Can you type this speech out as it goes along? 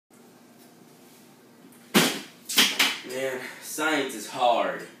Man, science is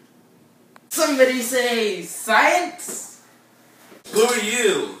hard. Somebody say science? Who are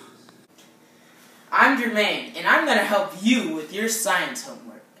you? I'm Jermain, and I'm going to help you with your science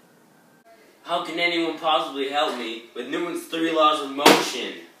homework. How can anyone possibly help me with Newton's 3 laws of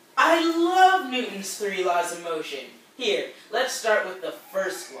motion? I love Newton's 3 laws of motion. Here, let's start with the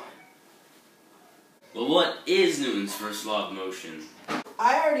first one. Well, what is Newton's first law of motion?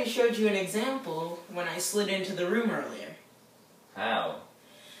 I already showed you an example when I slid into the room earlier. How?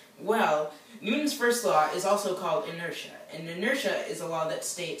 Well, Newton's first law is also called inertia, and inertia is a law that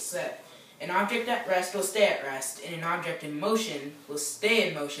states that an object at rest will stay at rest, and an object in motion will stay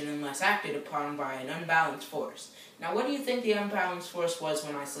in motion unless acted upon by an unbalanced force. Now, what do you think the unbalanced force was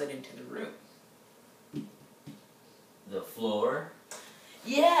when I slid into the room? The floor?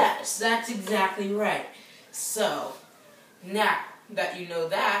 Yes, that's exactly right. So, now that, you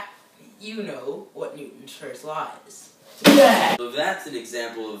know what Newton's first law is. Yeah. So if that's an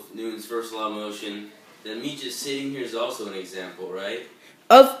example of Newton's first law of motion, then me just sitting here is also an example, right?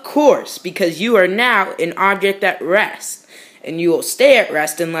 Of course, because you are now an object at rest, and you will stay at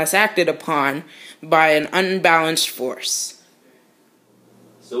rest unless acted upon by an unbalanced force.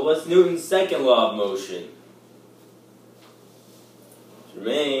 So what's Newton's second law of motion?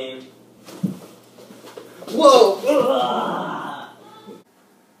 Jermain. Whoa!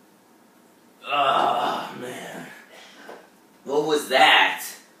 Ah, man. What was that?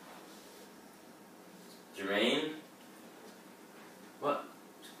 Jermain? What?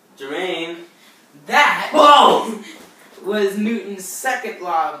 Jermain? That Whoa! was Newton's second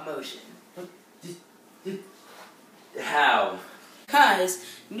law of motion. How? Because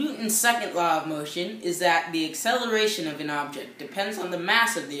Newton's second law of motion is that the acceleration of an object depends on the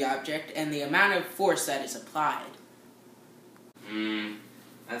mass of the object and the amount of force that is applied.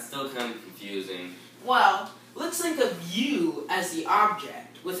 That's still kind of confusing. Well, let's think of you as the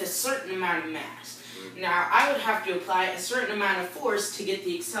object with a certain amount of mass. Now, I would have to apply a certain amount of force to get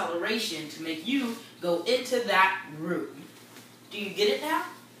the acceleration to make you go into that room. Do you get it now?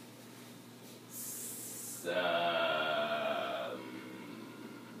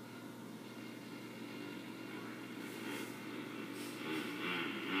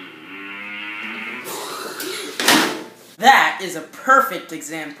 That is a perfect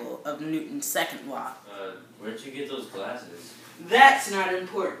example of Newton's second law. Where'd you get those glasses? That's not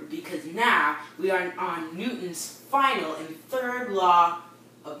important because now we are on Newton's final and third law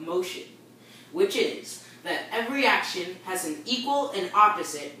of motion, which is that every action has an equal and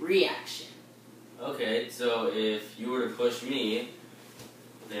opposite reaction. Okay, so if you were to push me,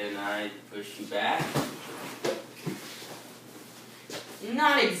 then I'd push you back?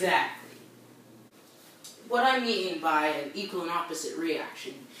 Not exactly. What I mean by an equal and opposite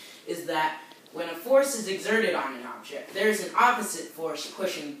reaction is that when a force is exerted on an object, there is an opposite force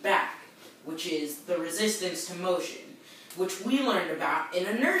pushing back, which is the resistance to motion, which we learned about in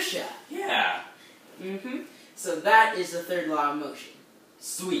inertia. Yeah. So that is the third law of motion.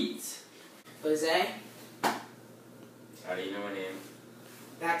 Sweet. Jose? How do you know my name?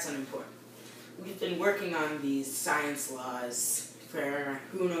 That's unimportant. We've been working on these science laws for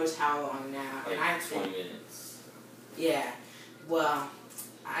who knows how long now. Like and I 20 think, minutes. Yeah. Well,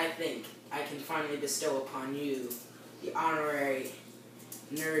 I think I can finally bestow upon you the honorary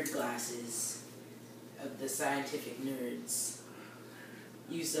nerd glasses of the scientific nerds.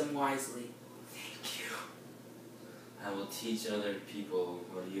 Use them wisely. Thank you. I will teach other people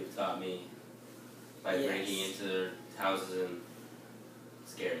what you have taught me by breaking into their houses and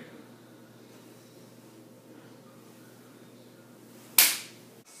scaring them.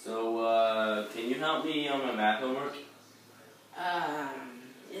 So, can you help me on my math homework?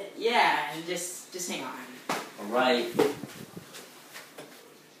 Yeah, just hang on. Alright.